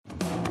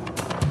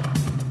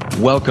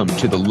Welcome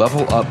to the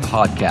Level Up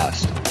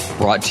Podcast,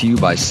 brought to you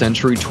by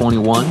Century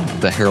 21,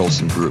 the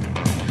Harrelson Group,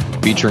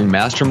 featuring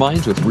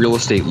masterminds with real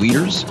estate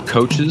leaders,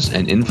 coaches,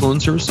 and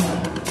influencers,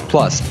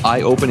 plus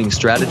eye-opening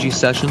strategy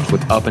sessions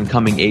with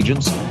up-and-coming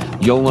agents.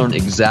 You'll learn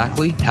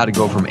exactly how to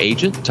go from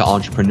agent to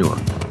entrepreneur.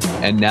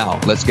 And now,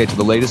 let's get to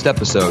the latest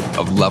episode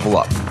of Level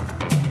Up.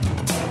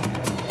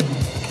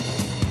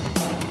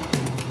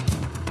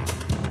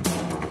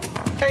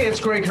 Hey, it's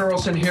Greg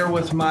Harrelson here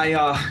with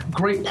my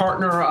great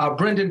partner,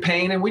 Brendan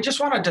Payne, and we just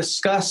want to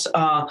discuss,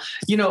 out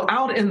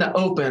in the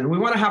open. We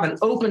want to have an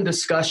open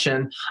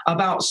discussion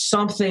about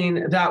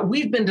something that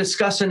we've been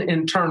discussing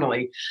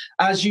internally.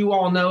 As you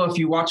all know, if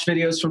you watch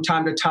videos from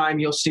time to time,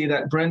 you'll see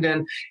that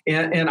Brendan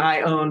and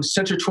I own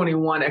Century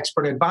 21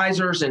 Expert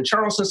Advisors in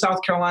Charleston,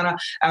 South Carolina,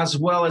 as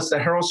well as the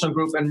Harrelson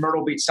Group in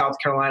Myrtle Beach, South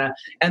Carolina.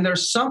 And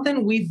there's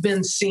something we've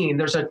been seeing.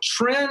 There's a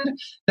trend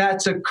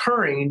that's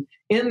occurring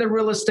in the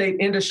real estate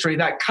industry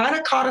that kind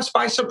of caught us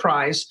by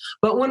surprise.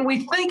 But when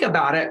we think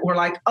about it, we're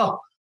like, oh,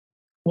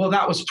 well,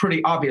 that was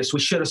pretty obvious. We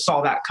should have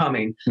saw that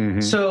coming. Mm-hmm.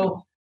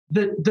 So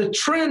the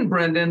trend,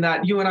 Brendan,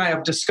 that you and I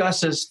have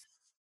discussed is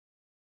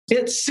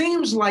it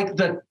seems like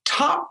the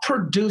top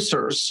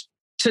producers,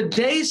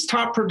 today's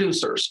top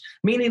producers,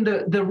 meaning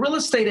the real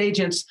estate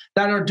agents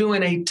that are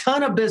doing a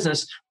ton of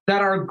business,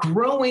 that are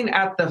growing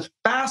at the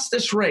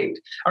fastest rate,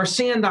 are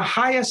seeing the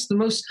highest,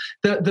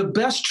 the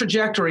best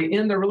trajectory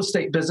in the real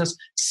estate business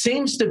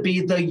seems to be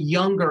the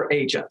younger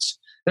agents.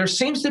 There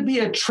seems to be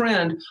a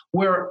trend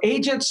where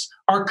agents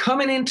are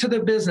coming into the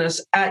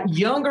business at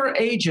younger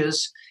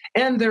ages,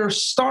 and they're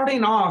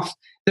starting off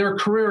their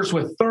careers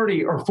with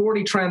 30 or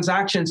 40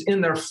 transactions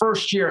in their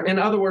first year. In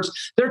other words,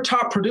 they're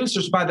top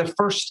producers by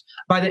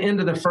the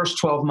end of the first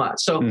 12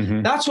 months. So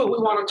That's what we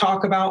want to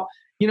talk about.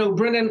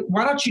 Brendan,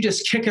 why don't you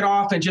just kick it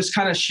off and just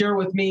kind of share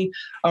with me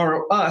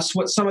or us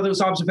what some of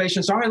those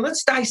observations are, and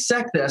let's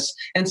dissect this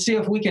and see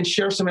if we can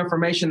share some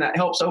information that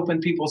helps open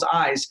people's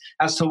eyes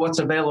as to what's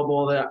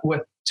available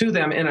to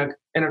them in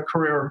a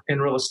career in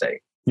real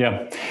estate.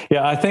 Yeah,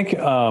 I think,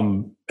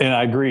 and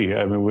I agree.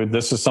 I mean,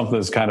 this is something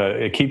that's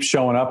it keeps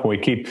showing up, and we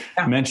keep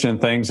mentioning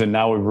things, and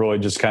now we've really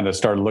just kind of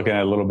started looking at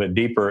it a little bit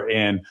deeper.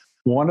 And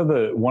one of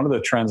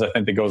the trends I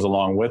think that goes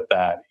along with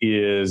that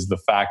is the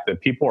fact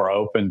that people are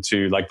open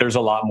to, there's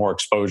a lot more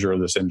exposure of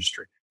this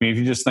industry. I mean, if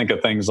you just think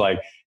of things like,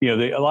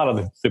 a lot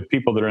of the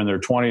people that are in their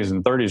 20s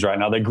and 30s right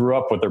now, they grew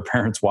up with their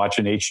parents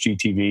watching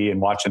HGTV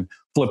and watching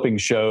flipping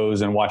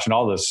shows and watching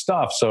all this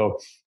stuff. So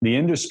the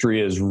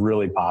industry is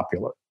really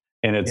popular.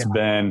 And it's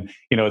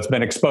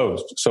been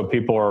exposed. So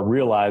people are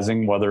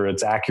realizing, whether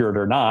it's accurate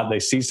or not, they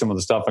see some of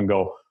the stuff and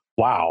go,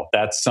 wow,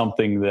 that's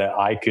something that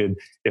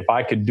if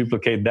I could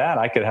duplicate that,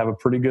 I could have a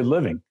pretty good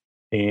living.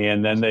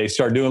 And then they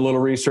start doing a little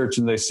research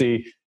and they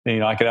see,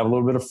 I could have a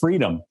little bit of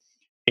freedom.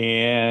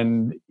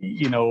 And,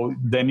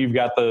 then you've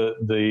got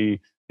the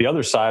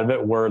other side of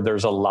it, where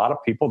there's a lot of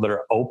people that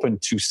are open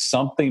to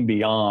something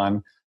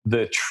beyond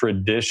the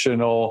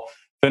traditional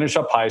finish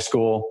up high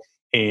school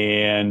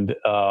and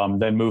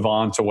then move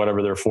on to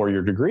whatever their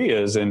 4-year degree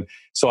is. And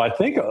so I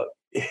think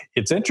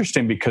it's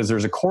interesting because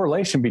there's a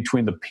correlation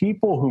between the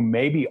people who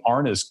maybe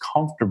aren't as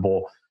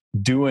comfortable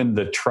doing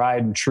the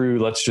tried and true,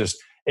 let's just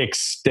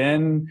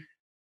extend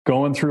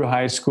going through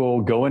high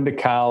school, go into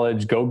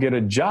college, go get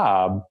a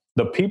job.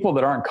 The people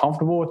that aren't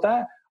comfortable with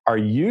that are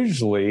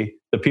usually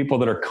the people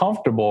that are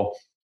comfortable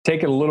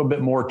taking a little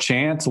bit more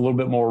chance, a little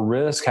bit more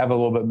risk, have a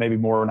little bit maybe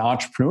more of an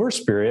entrepreneur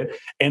spirit.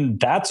 And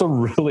that's a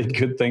really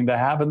good thing to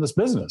have in this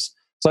business.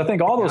 So I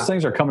think all those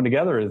things are coming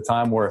together at a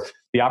time where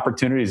the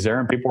opportunity is there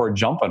and people are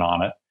jumping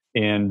on it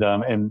and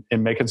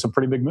making some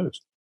pretty big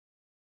moves.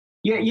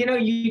 Yeah,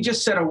 you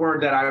just said a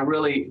word that I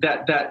really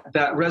that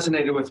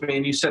resonated with me,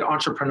 and you said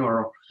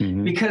entrepreneurial,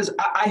 because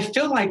I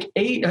feel like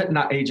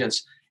the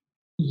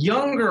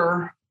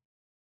younger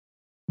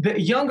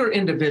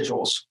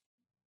individuals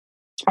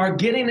are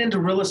getting into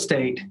real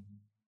estate,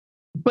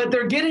 but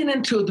they're getting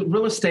into the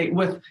real estate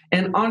with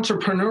an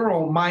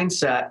entrepreneurial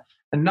mindset,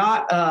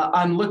 not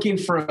I'm looking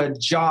for a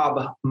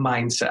job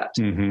mindset.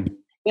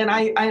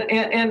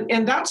 And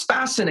and that's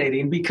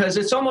fascinating, because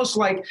it's almost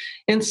like,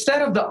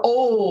 instead of the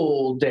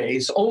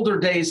older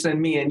days than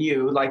me and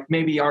you, like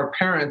maybe our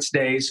parents'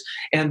 days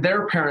and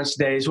their parents'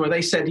 days, where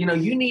they said,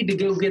 you need to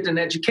go get an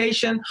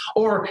education,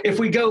 or if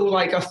we go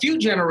like a few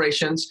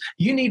generations,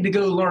 you need to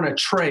go learn a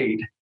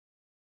trade.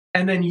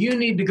 And then you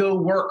need to go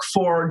work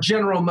for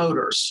General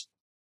Motors.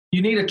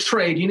 You need a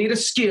trade, you need a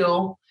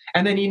skill,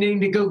 and then you need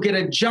to go get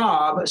a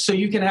job so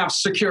you can have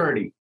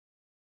security,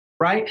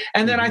 right?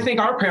 And then I think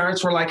our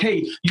parents were like,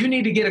 hey, you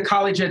need to get a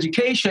college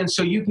education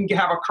so you can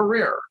have a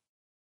career.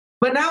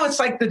 But now it's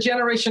like the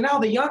generation now,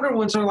 the younger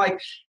ones are like,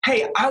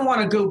 hey, I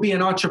want to go be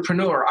an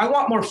entrepreneur. I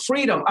want more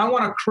freedom. I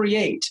want to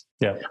create.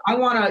 Yeah. I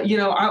want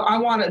to, I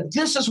want to,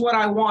 this is what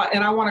I want.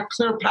 And I want a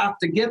clear path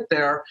to get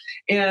there.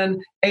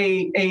 And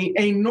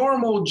a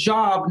normal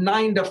job,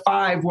 9 to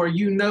 5, where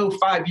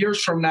 5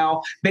 years from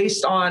now,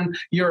 based on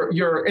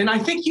your, and I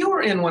think you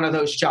were in one of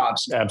those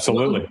jobs.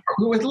 Absolutely.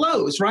 With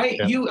Lowe's, right?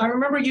 Yeah. I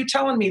remember you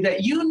telling me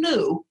that you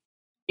knew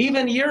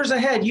even years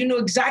ahead, you knew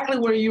exactly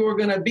where you were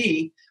going to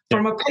be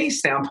from a pay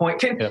standpoint.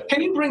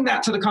 Can you bring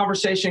that to the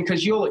conversation?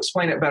 Because you'll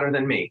explain it better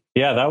than me.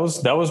 Yeah, that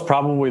was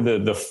probably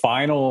the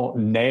final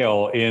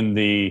nail in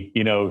the,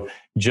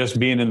 just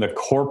being in the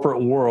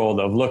corporate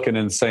world of looking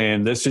and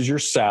saying, this is your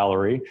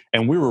salary.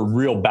 And we were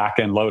real back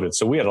end loaded.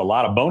 So we had a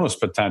lot of bonus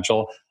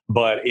potential,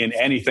 but in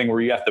anything where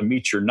you have to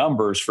meet your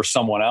numbers for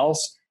someone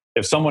else,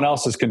 if someone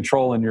else is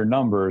controlling your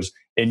numbers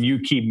and you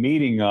keep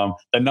meeting them,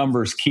 the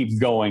numbers keep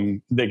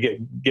going, they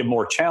get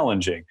more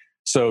challenging.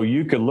 So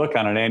you could look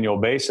on an annual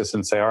basis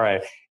and say, all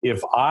right,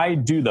 if I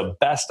do the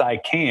best I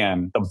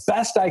can,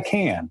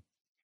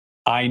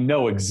 I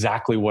know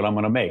exactly what I'm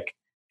going to make.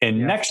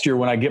 And next year,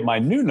 when I get my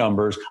new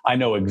numbers, I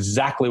know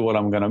exactly what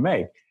I'm going to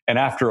make. And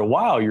after a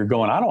while, you're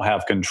going, I don't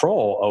have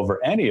control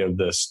over any of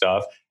this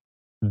stuff.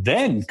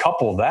 Then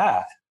couple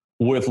that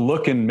with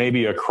looking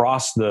maybe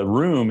across the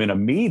room in a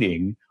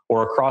meeting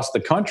or across the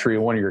country,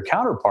 one of your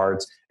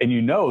counterparts, and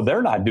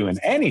they're not doing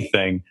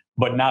anything,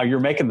 but now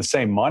you're making the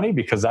same money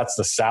because that's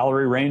the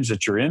salary range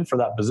that you're in for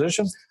that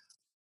position.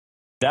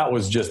 That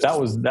was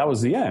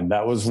the end.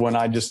 That was when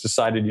I just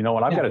decided,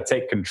 I've got to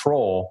take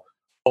control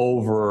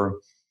over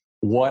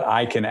what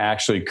I can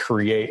actually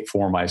create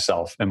for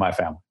myself and my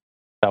family.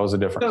 That was the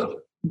difference.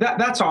 So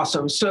that's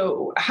awesome.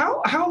 So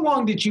how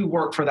long did you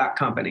work for that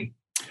company?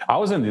 I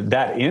was in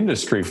that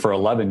industry for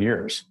 11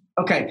 years.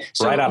 Okay.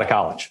 So, right out of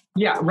college.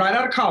 Yeah, right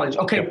out of college.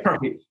 Okay,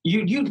 perfect.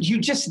 You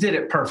just did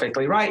it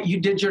perfectly, right? You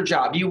did your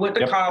job. You went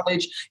to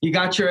college, you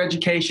got your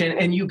education,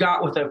 and you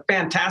got with a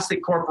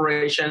fantastic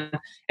corporation,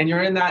 and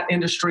you're in that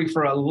industry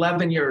for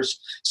 11 years.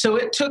 So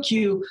it took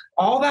you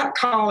all that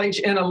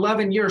college and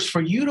 11 years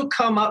for you to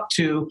come up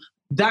to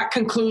that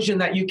conclusion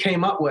that you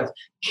came up with.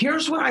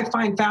 Here's what I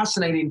find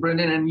fascinating,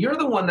 Brendan, and you're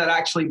the one that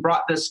actually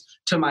brought this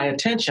to my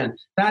attention.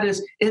 That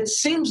is, it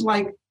seems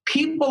like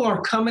people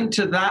are coming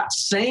to that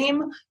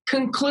same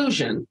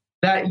conclusion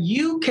that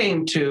you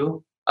came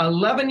to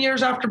 11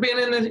 years after being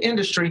in the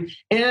industry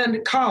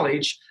and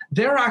college.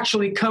 They're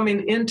actually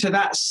coming to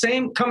that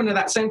same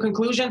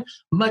conclusion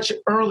much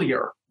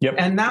earlier. Yep.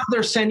 And now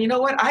they're saying, you know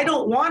what? I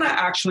don't want to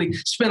actually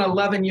spend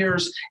 11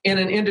 years in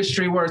an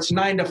industry where it's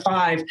 9 to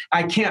 5.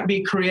 I can't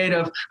be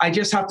creative. I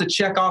just have to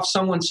check off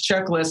someone's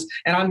checklist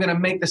and I'm going to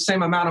make the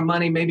same amount of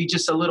money, maybe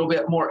just a little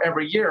bit more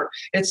every year.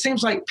 It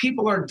seems like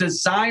people are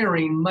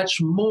desiring much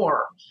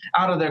more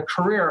out of their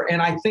career.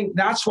 And I think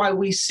that's why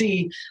we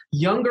see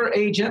younger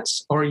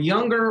agents or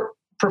younger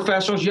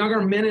professionals,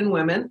 younger men and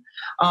women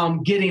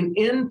getting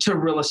into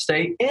real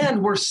estate,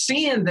 and we're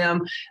seeing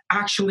them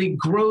actually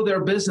grow their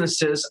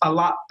businesses a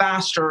lot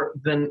faster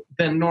than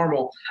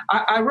normal.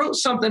 I wrote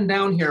something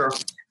down here.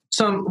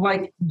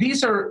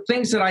 These are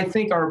things that I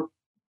think are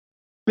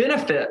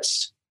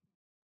benefits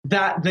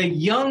that the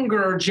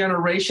younger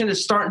generation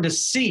is starting to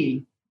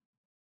see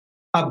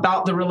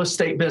about the real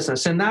estate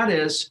business, and that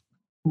is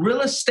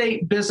real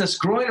estate business.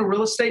 Growing a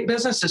real estate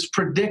business is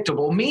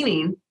predictable,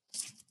 meaning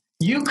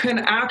you can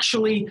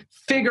actually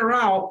figure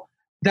out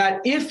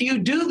that if you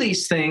do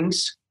these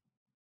things,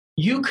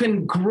 you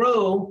can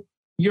grow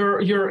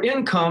your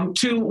income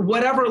to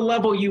whatever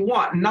level you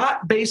want,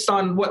 not based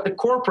on what the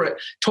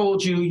corporate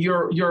told you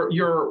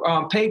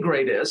your pay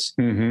grade is.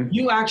 Mm-hmm.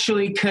 You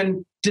actually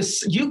can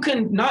you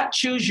can not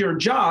choose your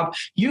job,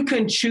 you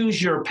can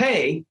choose your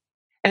pay,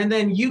 and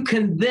then you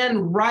can then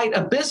write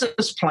a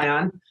business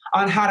plan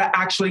on how to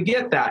actually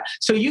get that.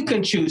 So you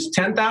can choose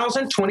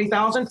 10,000,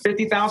 20,000,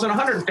 50,000,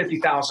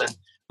 150,000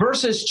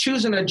 versus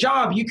choosing a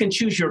job. You can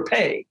choose your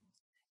pay,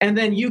 and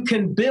then you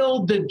can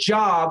build the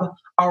job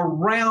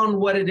around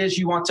what it is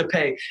you want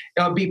to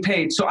be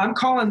paid. So I'm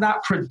calling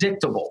that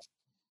predictable.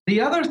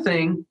 The other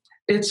thing,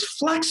 it's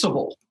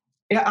flexible.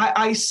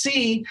 I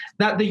see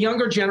that the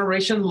younger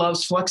generation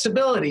loves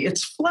flexibility.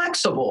 It's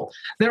flexible.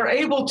 They're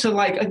able to,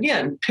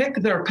 again, pick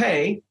their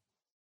pay.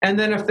 And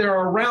then if they're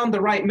around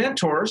the right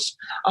mentors,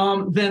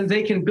 then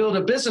they can build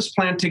a business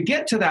plan to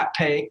get to that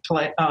pay.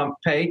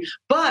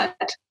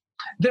 But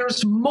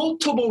there's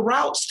multiple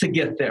routes to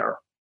get there.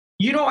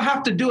 You don't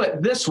have to do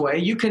it this way.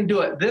 You can do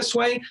it this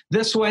way,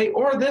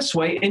 or this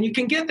way, and you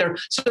can get there.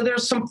 So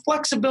there's some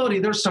flexibility.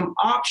 There's some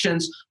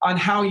options on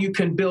how you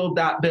can build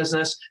that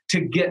business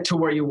to get to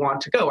where you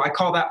want to go. I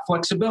call that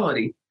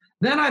flexibility.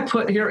 Then I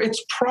put here,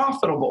 it's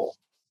profitable.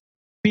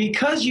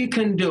 Because you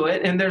can do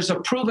it, and there's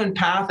a proven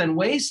path and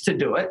ways to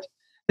do it,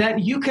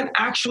 that you can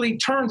actually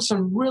turn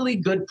some really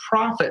good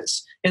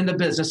profits in the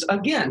business.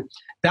 Again,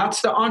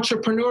 that's the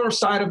entrepreneur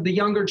side of the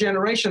younger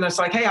generation that's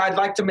like, hey, I'd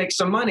like to make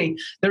some money.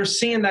 They're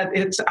seeing that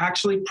it's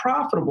actually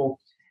profitable.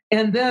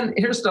 And then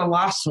here's the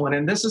last one,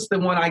 and this is the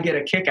one I get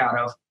a kick out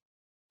of.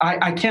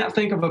 I can't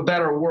think of a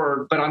better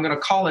word, but I'm going to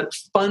call it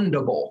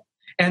fundable.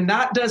 And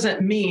that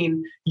doesn't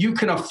mean you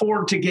can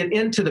afford to get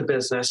into the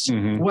business.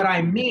 Mm-hmm. What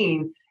I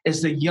mean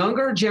is the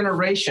younger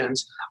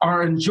generations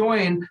are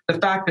enjoying the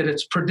fact that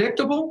it's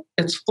predictable,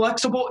 it's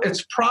flexible,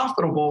 it's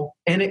profitable,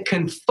 and it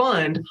can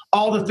fund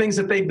all the things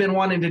that they've been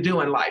wanting to do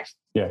in life.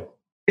 Yeah.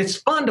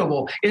 It's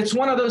fundable. It's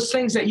one of those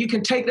things that you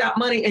can take that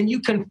money and you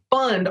can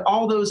fund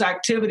all those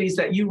activities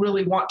that you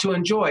really want to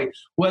enjoy,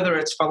 whether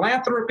it's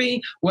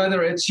philanthropy,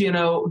 whether it's,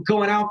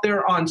 going out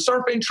there on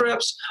surfing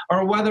trips,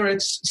 or whether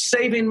it's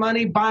saving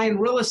money, buying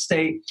real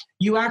estate.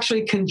 You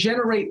actually can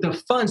generate the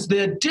funds,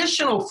 the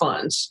additional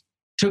funds,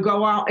 to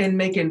go out and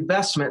make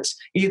investments,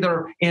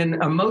 either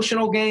in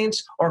emotional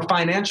gains or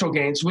financial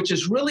gains, which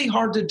is really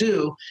hard to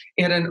do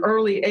in an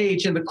early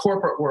age in the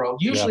corporate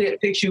world. Usually it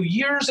takes you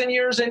years and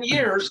years and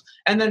years,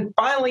 and then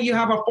finally you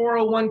have a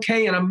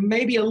 401k and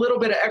maybe a little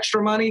bit of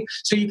extra money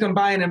so you can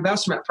buy an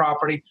investment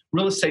property.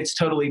 Real estate's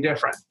totally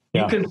different.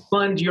 Yeah. You can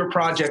fund your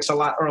projects a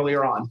lot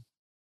earlier on.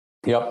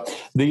 Yep.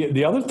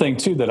 The other thing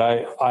too that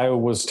I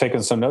was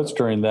taking some notes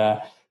during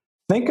that,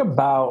 think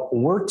about,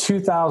 we're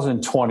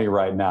 2020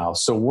 right now.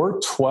 So we're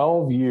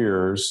 12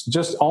 years,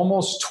 just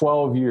almost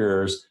 12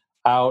 years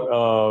out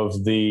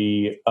of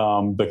the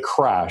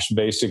crash.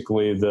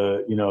 Basically,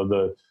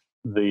 the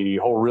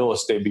whole real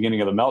estate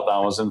beginning of the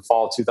meltdown was in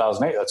fall of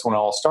 2008. That's when it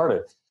all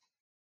started.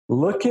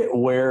 Look at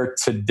where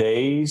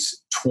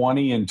today's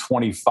 20 and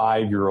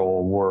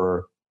 25-year-old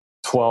were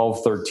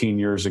 12, 13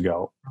 years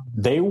ago.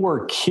 They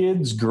were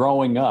kids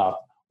growing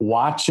up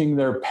watching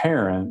their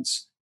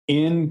parents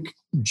in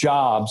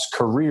jobs,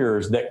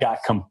 careers that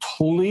got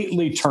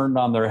completely turned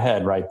on their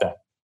head right then,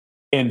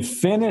 and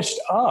finished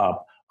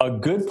up a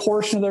good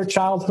portion of their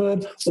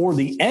childhood or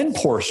the end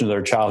portion of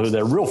their childhood,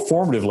 that real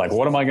formative, like,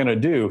 what am I going to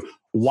do?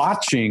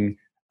 Watching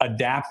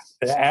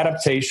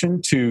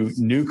adaptation to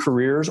new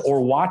careers,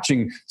 or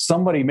watching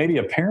somebody, maybe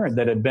a parent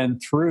that had been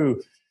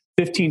through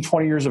 15,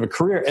 20 years of a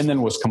career and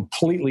then was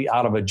completely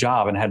out of a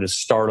job and had to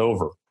start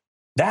over.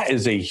 That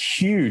is a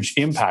huge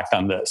impact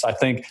on this. I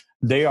think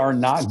they are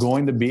not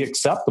going to be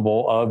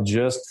acceptable of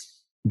just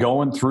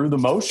going through the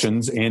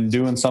motions and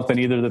doing something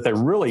either that they're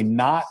really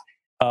not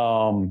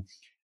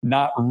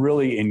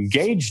really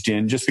engaged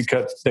in just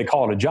because they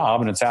call it a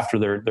job and it's after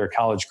their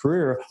college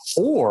career,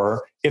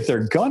 or if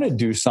they're going to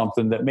do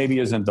something that maybe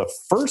isn't the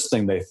first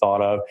thing they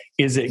thought of,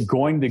 is it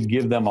going to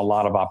give them a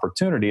lot of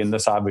opportunity? And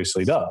this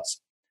obviously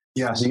does.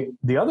 Yes.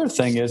 The other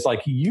thing is,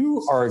 like,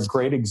 you are a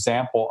great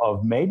example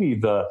of maybe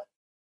the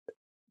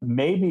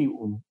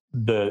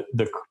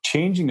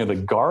changing of the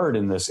guard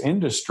in this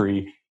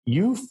industry.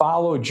 You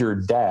followed your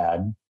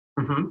dad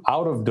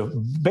out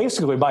of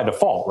basically by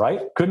default,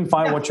 right? Couldn't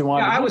find what you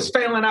wanted. Yeah, I was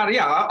failing out.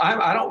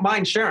 I don't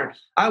mind sharing.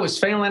 I was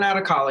failing out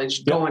of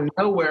college, going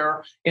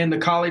nowhere in the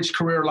college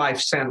career life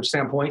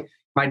standpoint.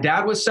 My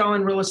dad was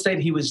selling real estate.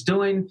 He was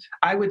doing,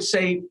 I would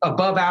say,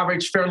 above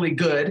average, fairly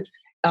good.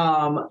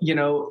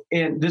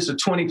 And this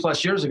is 20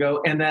 plus years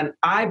ago. And then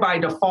I, by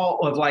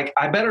default of like,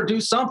 I better do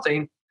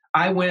something,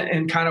 I went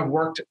and kind of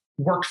worked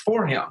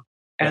for him,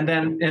 and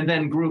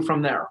then grew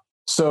from there.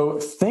 So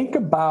think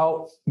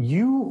about,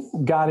 you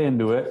got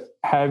into it,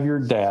 have your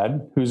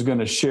dad who's going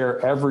to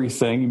share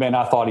everything. You may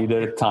not have thought he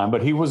did at the time,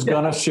 but he was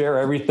going to share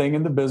everything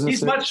in the business.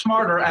 He's much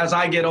smarter as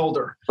I get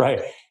older.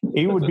 Right.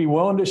 He would be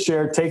willing to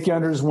share, take you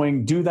under his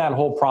wing, do that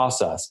whole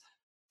process.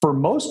 For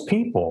most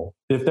people,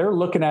 if they're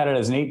looking at it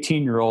as an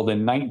 18-year-old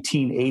in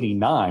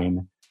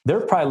 1989,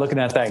 they're probably looking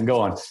at that and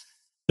going,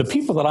 the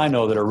people that I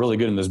know that are really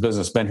good in this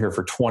business been here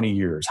for 20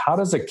 years. How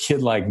does a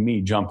kid like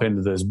me jump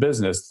into this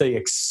business? The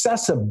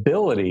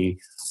accessibility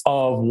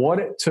of what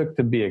it took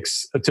to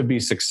be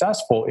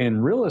successful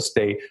in real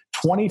estate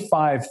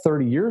 25,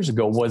 30 years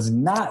ago was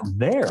not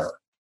there.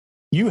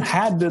 You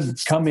had to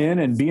come in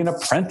and be an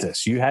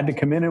apprentice. You had to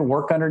come in and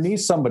work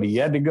underneath somebody.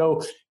 You had to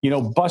go,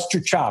 bust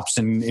your chops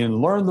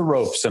and learn the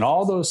ropes and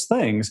all those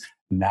things.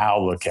 Now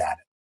look at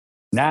it.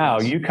 Now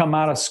you come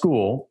out of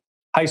school,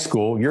 high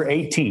school, you're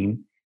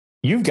 18.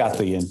 You've got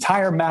the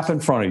entire map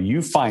in front of you.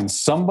 You find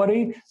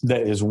somebody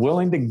that is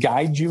willing to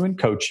guide you and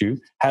coach you,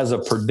 has a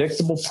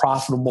predictable,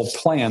 profitable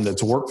plan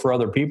that's worked for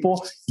other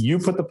people. You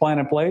put the plan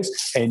in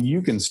place and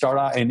you can start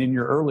out, and in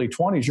your early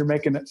 20s, you're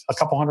making a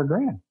couple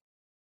 $100,000.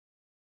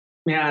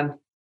 Man,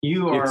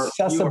 you are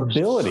so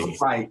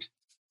right.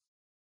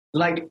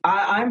 Like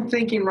I'm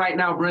thinking right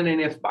now,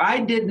 Brendan, if I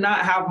did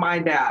not have my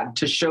dad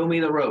to show me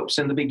the ropes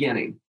in the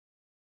beginning,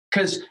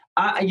 because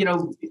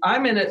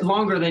I'm in it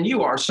longer than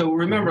you are. So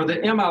remember, the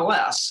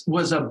MLS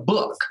was a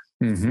book,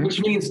 which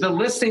means the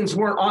listings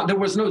weren't on. There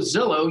was no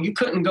Zillow. You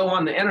couldn't go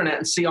on the internet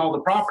and see all the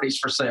properties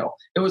for sale.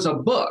 It was a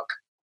book,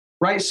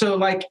 right? So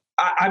like,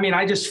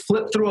 I just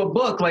flipped through a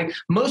book. Like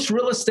most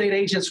real estate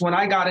agents, when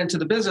I got into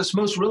the business,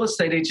 most real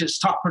estate agents,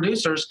 top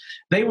producers,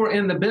 they were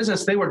in the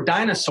business. They were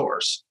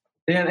dinosaurs.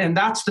 And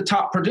that's the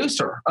top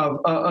producer of,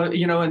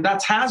 and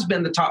that has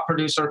been the top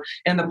producer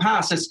in the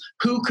past, is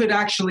who could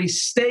actually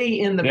stay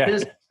in the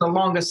business the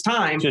longest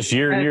time. Just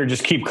year and year,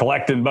 just keep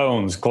collecting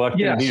bones,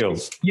 collecting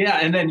deals. Yeah.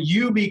 And then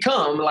you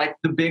become like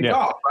the big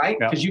dog, right?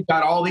 Because you've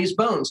got all these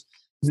bones.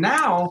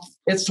 Now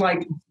it's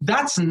like,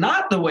 that's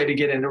not the way to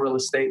get into real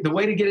estate. The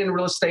way to get into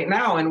real estate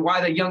now, and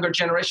why the younger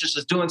generations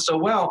is doing so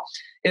well,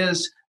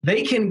 is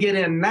they can get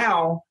in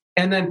now.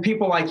 And then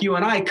people like you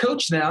and I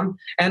coach them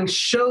and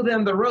show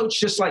them the ropes,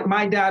 just like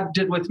my dad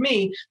did with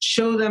me,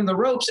 show them the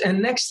ropes. And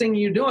next thing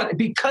you're doing,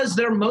 because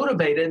they're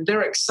motivated,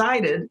 they're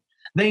excited,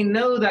 They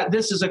know that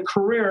this is a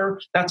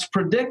career that's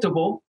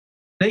predictable.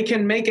 They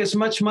can make as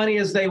much money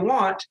as they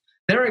want.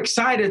 They're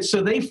excited,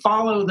 so they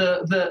follow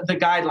the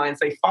guidelines.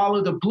 They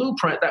follow the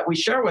blueprint that we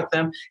share with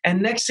them.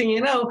 And next thing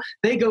you know,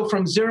 they go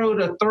from 0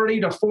 to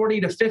 30 to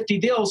 40 to 50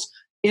 deals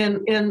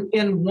in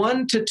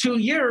 1 to 2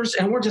 years.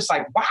 And we're just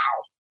like, wow.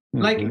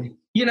 Mm-hmm. Like,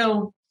 you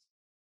know,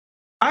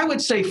 I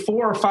would say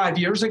 4 or 5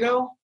 years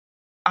ago,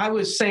 I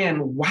was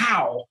saying,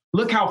 wow,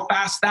 look how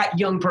fast that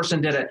young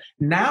person did it.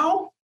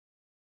 Now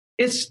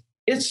it's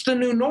the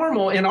new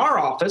normal in our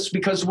office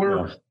because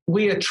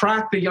we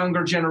attract the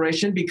younger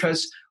generation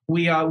because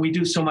we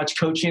do so much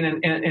coaching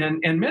and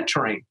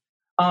mentoring.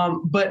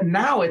 But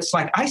now it's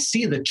like, I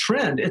see the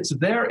trend. It's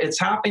there, it's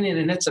happening,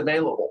 and it's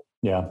available.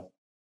 Yeah.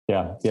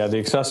 The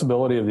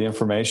accessibility of the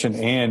information,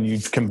 and you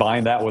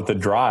combine that with the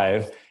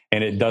drive,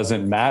 and it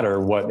doesn't matter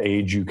what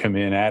age you come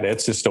in at.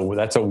 It's just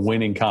that's a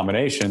winning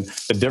combination.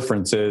 The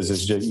difference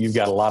is you've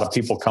got a lot of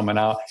people coming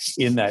out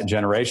in that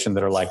generation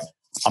that are like,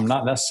 I'm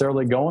not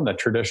necessarily going the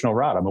traditional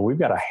route. I mean, we've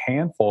got a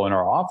handful in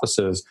our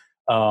offices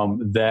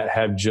that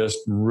have just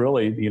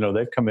really,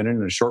 they've come in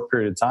a short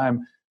period of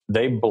time.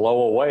 They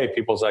blow away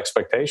people's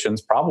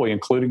expectations, probably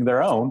including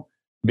their own,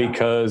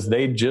 because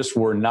they just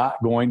were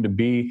not going to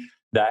be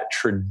that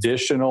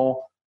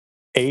traditional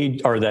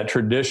age or that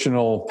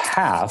traditional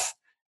path.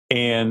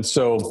 And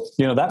so,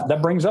 that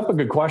brings up a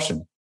good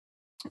question.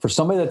 For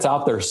somebody that's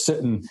out there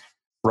sitting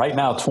right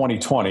now,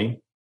 2020,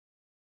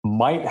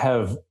 might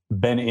have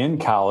been in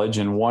college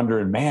and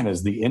wondering, man,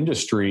 is the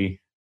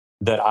industry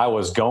that I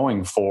was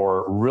going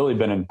for really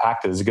been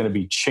impacted? Is it going to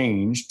be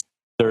changed?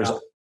 There's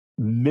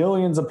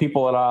millions of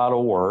people that are out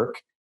of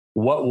work.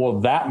 What will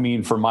that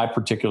mean for my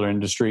particular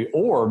industry?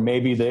 Or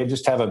maybe they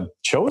just haven't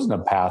chosen a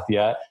path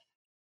yet.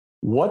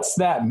 What's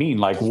that mean?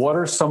 Like, what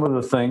are some of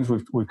the things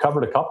we've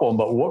covered a couple of them,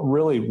 but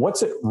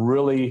what's it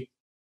really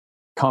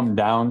come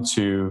down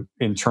to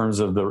in terms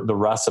of the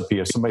recipe?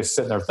 If somebody's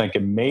sitting there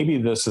thinking,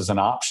 maybe this is an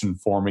option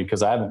for me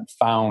because I haven't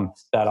found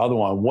that other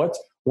one.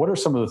 What are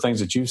some of the things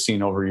that you've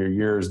seen over your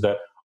years that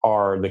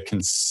are the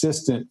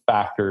consistent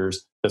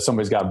factors that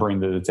somebody's got to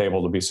bring to the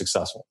table to be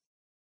successful?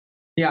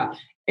 Yeah.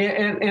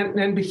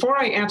 And before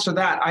I answer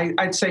that,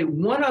 I'd say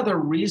one other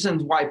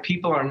reason why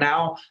people are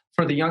now,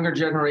 for the younger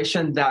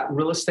generation, that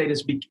real estate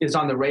is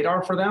on the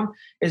radar for them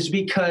is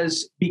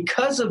because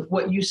of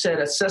what you said,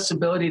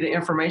 accessibility to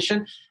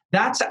information.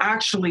 That's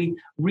actually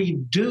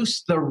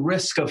reduced the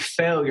risk of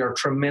failure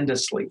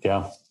tremendously.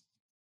 Yeah.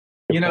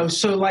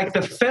 So like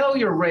the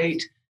failure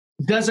rate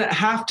doesn't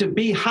have to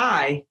be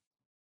high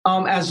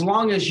as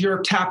long as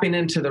you're tapping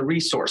into the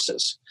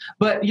resources.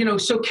 But,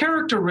 so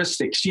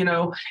characteristics, and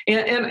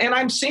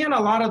I'm seeing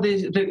a lot of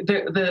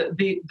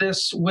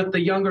this with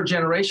the younger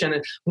generation.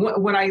 And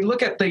when I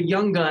look at the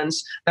young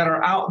guns that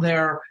are out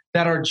there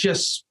that are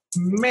just,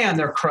 man,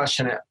 they're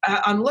crushing it.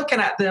 I'm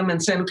looking at them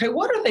and saying, okay,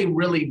 what are they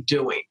really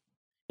doing?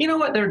 You know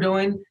what they're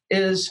doing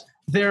is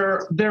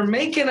they're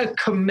making a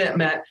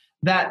commitment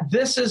that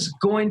this is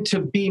going to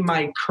be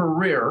my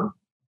career,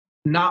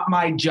 not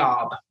my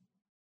job.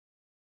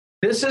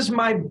 This is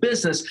my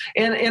business.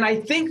 And I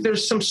think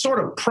there's some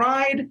sort of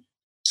pride,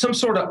 some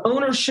sort of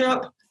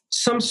ownership,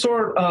 some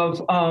sort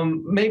of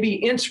maybe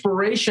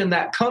inspiration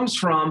that comes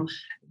from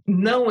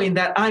knowing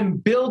that I'm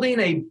building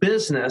a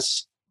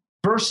business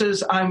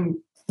versus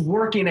I'm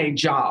working a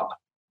job.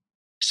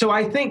 So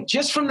I think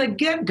just from the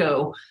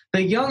get-go,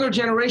 the younger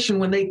generation,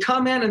 when they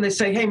come in and they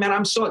say, hey, man,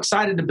 I'm so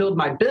excited to build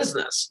my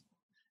business,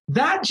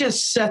 that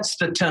just sets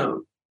the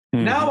tone.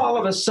 Mm-hmm. Now, all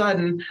of a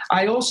sudden,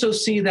 I also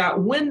see that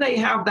when they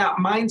have that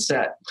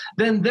mindset,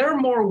 then they're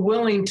more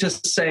willing to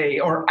say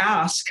or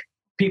ask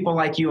people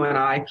like you and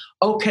I,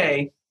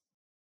 okay,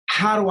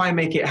 how do I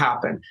make it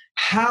happen?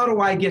 How do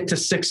I get to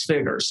 6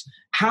 figures?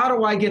 How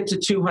do I get to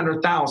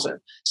 200,000?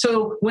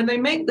 So when they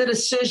make the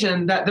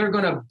decision that they're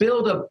going to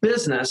build a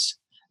business,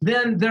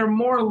 then they're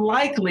more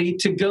likely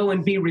to go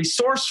and be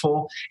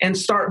resourceful and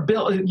start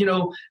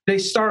they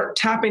start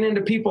tapping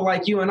into people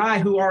like you and I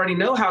who already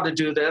know how to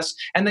do this.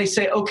 And they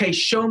say, okay,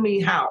 show me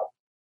how.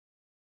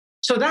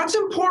 So that's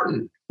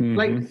important. Mm-hmm.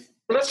 Like,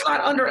 let's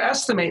not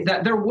underestimate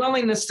that their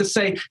willingness to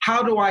say,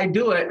 how do I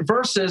do it?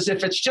 Versus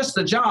if it's just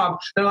the job,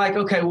 they're like,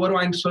 okay, what am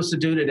I supposed to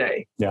do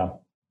today? Yeah.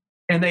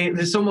 And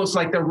it's almost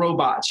like they're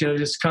robots,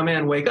 just come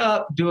in, wake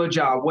up, do a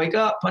job, wake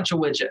up, punch a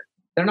widget.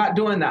 They're not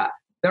doing that.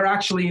 They're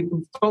actually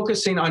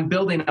focusing on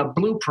building a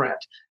blueprint.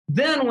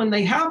 Then when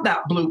they have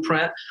that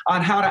blueprint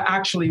on how to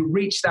actually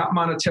reach that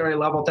monetary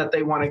level that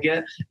they want to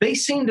get, they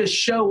seem to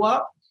show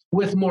up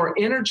with more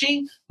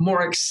energy,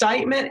 more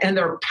excitement, and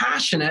they're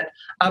passionate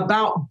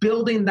about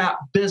building that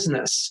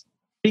business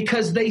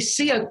because they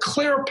see a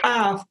clear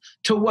path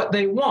to what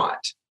they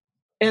want.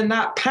 And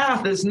that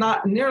path is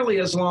not nearly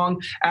as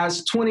long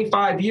as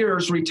 25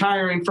 years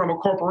retiring from a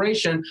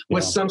corporation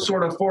with some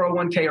sort of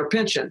 401k or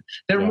pension.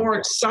 They're more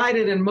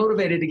excited and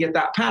motivated to get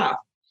that path.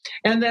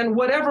 And then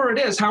whatever it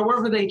is,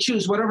 however they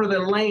choose, whatever the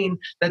lane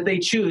that they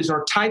choose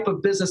or type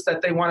of business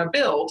that they want to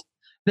build,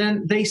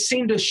 then they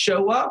seem to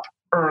show up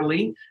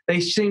early. They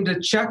seem to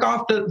check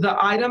off the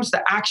items,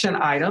 the action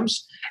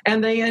items,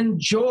 and they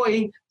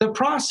enjoy the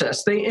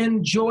process. They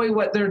enjoy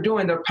what they're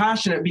doing. They're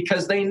passionate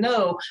because they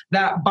know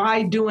that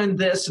by doing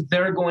this,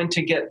 they're going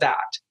to get that.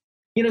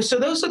 So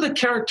those are the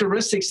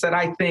characteristics that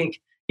I think,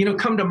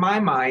 come to my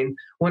mind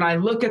when I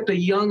look at the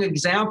young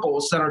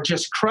examples that are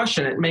just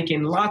crushing it,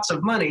 making lots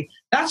of money.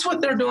 That's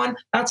what they're doing.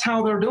 That's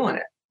how they're doing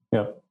it.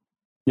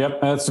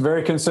 Yep. That's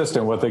very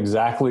consistent with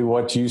exactly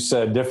what you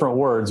said, different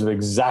words of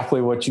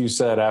exactly what you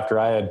said after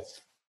I had,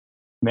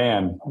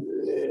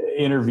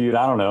 interviewed,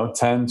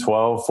 10,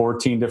 12,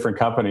 14 different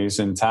companies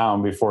in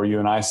town before you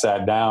and I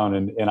sat down.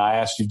 And I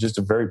asked you just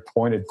a very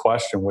pointed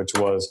question, which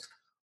was,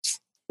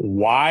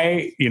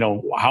 why,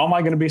 how am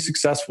I going to be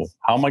successful?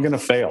 How am I going to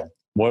fail?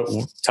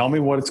 Tell me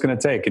what it's going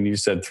to take. And you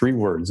said 3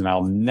 words, and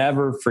I'll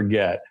never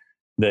forget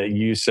that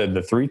you said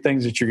the 3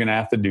 things that you're going to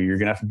have to do, you're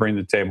going to have to bring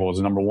to the table is,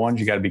 number 1,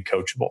 you got to be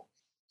coachable.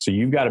 So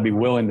you've got to be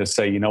willing to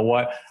say, you know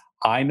what,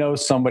 I know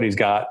somebody's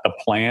got a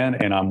plan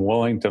and I'm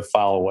willing to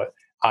follow it.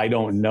 I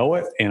don't know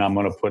it, and I'm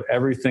going to put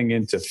everything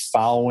into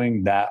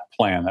following that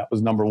plan. That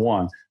was number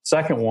 1.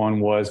 Second one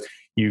was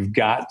you've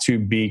got to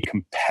be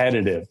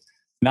competitive.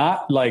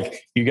 Not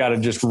like you got to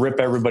just rip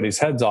everybody's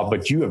heads off,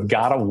 but you have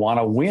got to want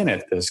to win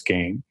at this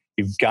game.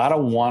 You've got to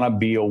want to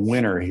be a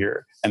winner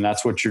here. And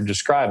that's what you're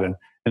describing.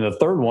 And the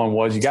third one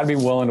was you got to be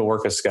willing to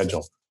work a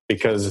schedule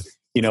because,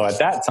 at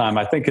that time,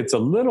 I think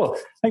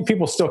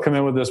people still come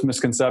in with this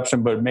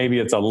misconception, but maybe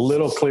it's a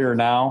little clearer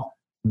now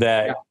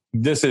that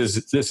this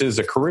is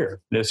a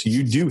career.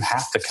 You do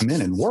have to come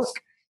in and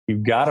work.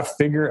 You've got to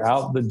figure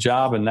out the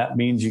job. And that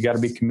means you got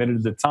to be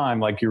committed to the time,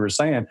 like you were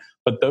saying.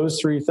 But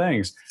those 3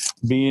 things,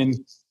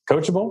 being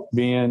coachable,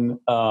 being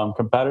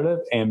competitive,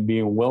 and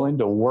being willing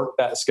to work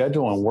that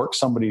schedule and work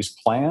somebody's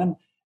plan.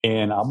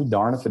 And I'll be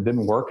darned if it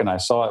didn't work. And I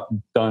saw it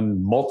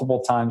done multiple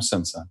times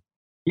since then.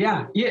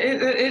 Yeah,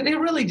 it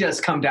really does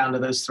come down to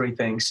those 3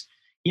 things,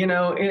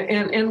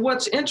 and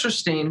what's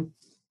interesting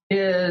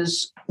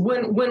is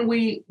when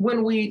we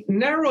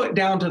narrow it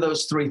down to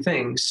those 3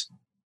 things,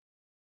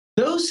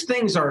 those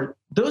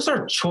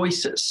are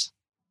choices.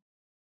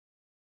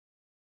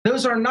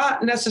 Those are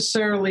not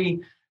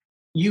necessarily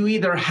you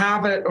either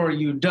have it or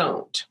you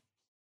don't.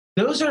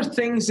 Those are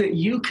things that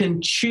you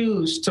can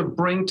choose to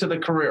bring to the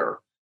career.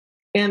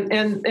 And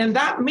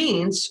that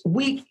means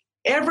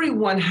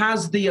everyone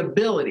has the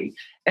ability.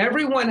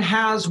 Everyone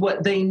has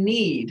what they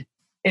need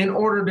in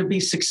order to be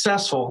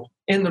successful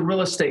in the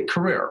real estate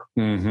career.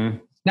 Mm-hmm.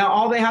 Now,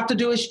 all they have to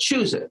do is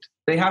choose it.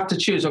 They have to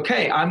choose,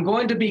 okay, I'm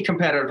going to be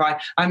competitive.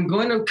 I'm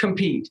going to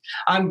compete.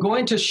 I'm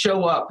going to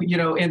show up,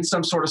 in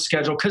some sort of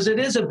schedule because it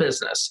is a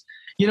business.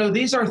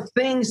 These are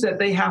things that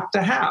they have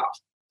to have.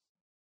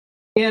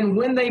 And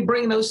when they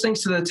bring those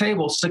things to the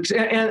table,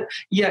 and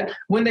yet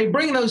when they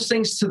bring those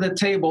things to the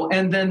table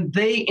and then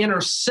they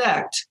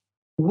intersect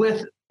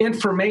with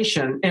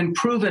information and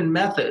proven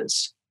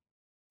methods,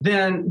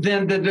 then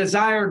the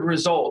desired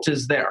result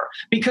is there.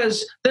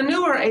 Because the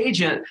newer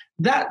agent,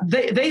 that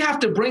they have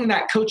to bring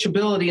that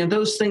coachability and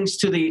those things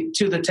to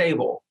the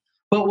table.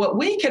 But what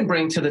we can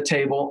bring to the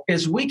table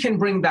is we can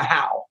bring the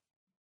how.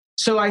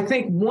 So I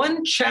think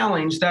one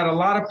challenge that a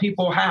lot of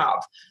people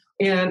have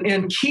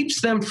and keeps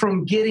them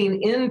from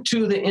getting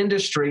into the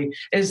industry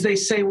is they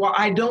say, well,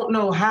 I don't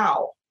know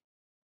how.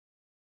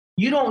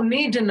 You don't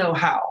need to know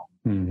how.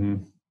 Mm-hmm.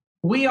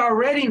 We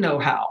already know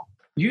how.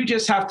 You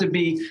just have to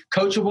be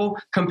coachable,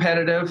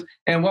 competitive,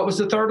 and what was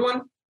the third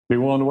one? Be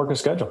willing to work a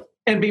schedule.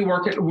 And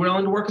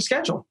willing to work a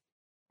schedule.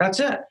 That's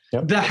it.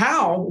 Yep. The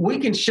how, we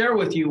can share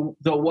with you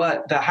the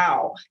what, the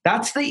how.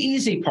 That's the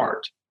easy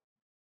part.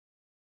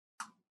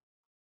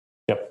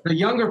 Yep. The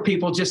younger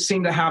people just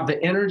seem to have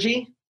the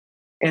energy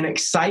and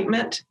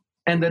excitement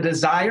and the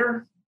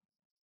desire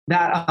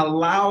that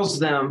allows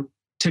them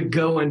to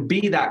go and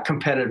be that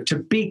competitive, to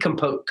be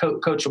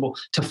coachable,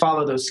 to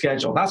follow those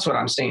schedules. That's what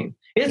I'm seeing.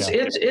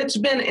 It's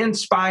been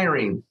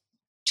inspiring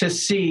to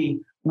see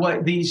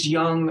what these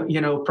young,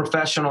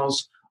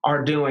 professionals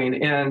are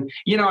doing. And,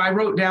 I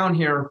wrote down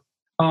here,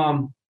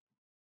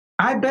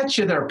 I bet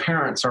you their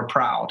parents are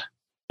proud.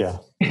 Yeah.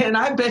 And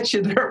I bet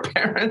you their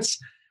parents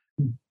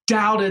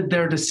doubted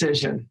their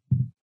decision.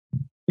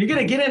 You're going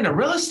to get into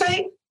real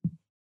estate?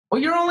 Well,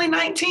 you're only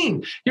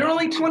 19. You're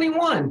only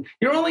 21.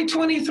 You're only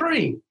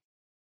 23.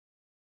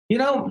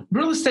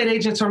 Real estate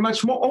agents are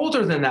much more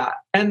older than that.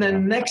 And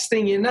then next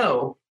thing you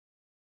know,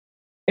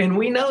 and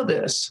we know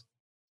this,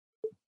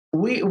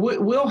 we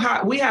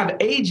have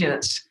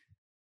agents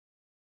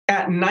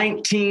at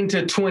 19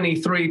 to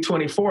 23,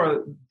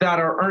 24 that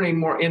are earning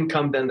more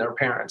income than their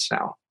parents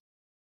now.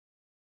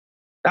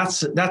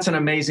 That's an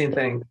amazing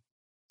thing.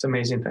 It's an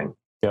amazing thing.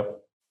 Yep.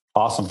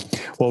 Awesome.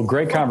 Well,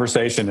 great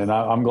conversation. And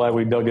I'm glad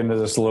we dug into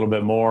this a little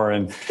bit more.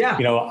 And,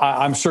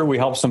 I'm sure we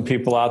helped some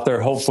people out there,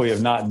 hopefully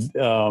have not,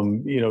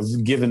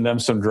 given them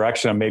some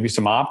direction and maybe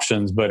some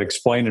options, but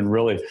explaining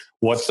really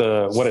what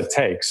it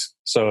takes.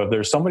 So if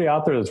there's somebody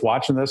out there that's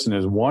watching this and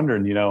is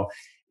wondering,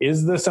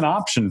 is this an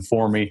option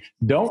for me?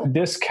 Don't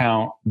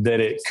discount that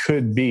it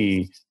could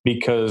be,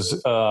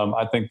 because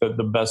I think that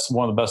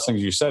one of the best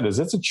things you said is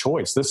it's a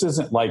choice. This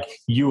isn't like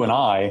you and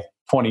I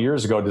 20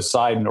 years ago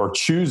deciding or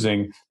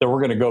choosing that we're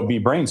going to go be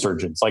brain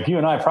surgeons. Like you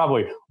and I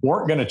probably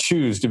weren't going to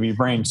choose to be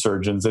brain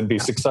surgeons and be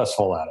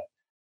successful at it.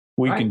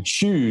 We can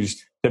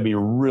choose to be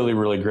really,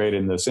 really great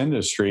in this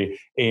industry,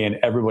 and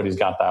everybody's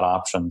got that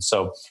option.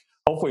 So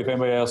hopefully if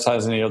anybody else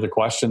has any other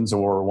questions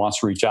or wants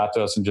to reach out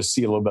to us and just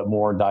see a little bit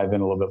more, dive in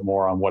a little bit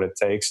more on what it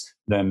takes,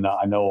 then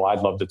I know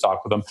I'd love to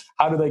talk with them.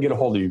 How do they get a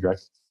hold of you, Greg?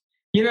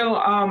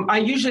 I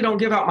usually don't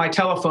give out my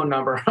telephone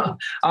number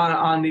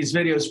on these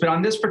videos, but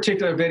on this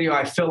particular video,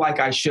 I feel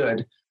like I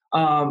should,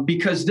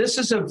 because this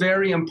is a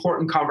very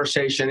important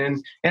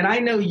conversation. And I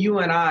know you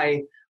and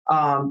I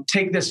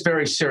take this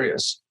very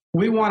serious.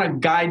 We want to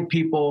guide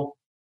people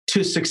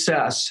to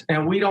success,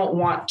 and we don't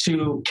want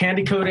to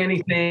candy coat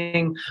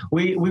anything.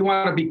 We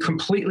want to be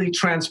completely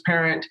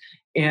transparent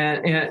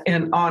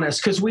and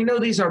honest, because we know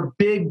these are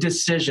big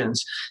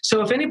decisions.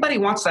 So if anybody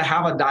wants to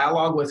have a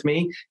dialogue with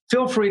me,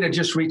 feel free to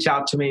just reach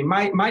out to me.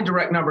 My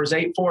direct number is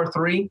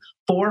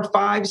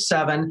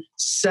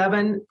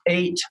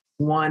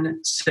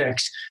 843-457-7816.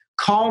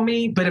 Call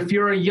me, but if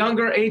you're a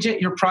younger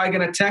agent, you're probably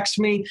going to text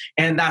me,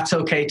 and that's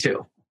okay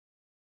too.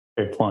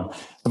 Great point.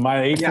 My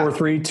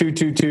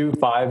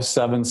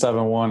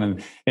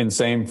 843-222-5771, and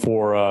same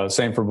for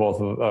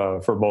both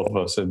of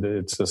us.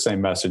 It's the same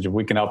message. If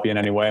we can help you in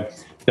any way,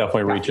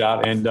 definitely reach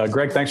out. And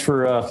Greg, thanks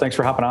for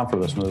hopping on for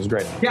this one. It was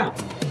great. Yeah,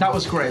 that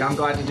was great. I'm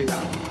glad to do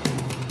that.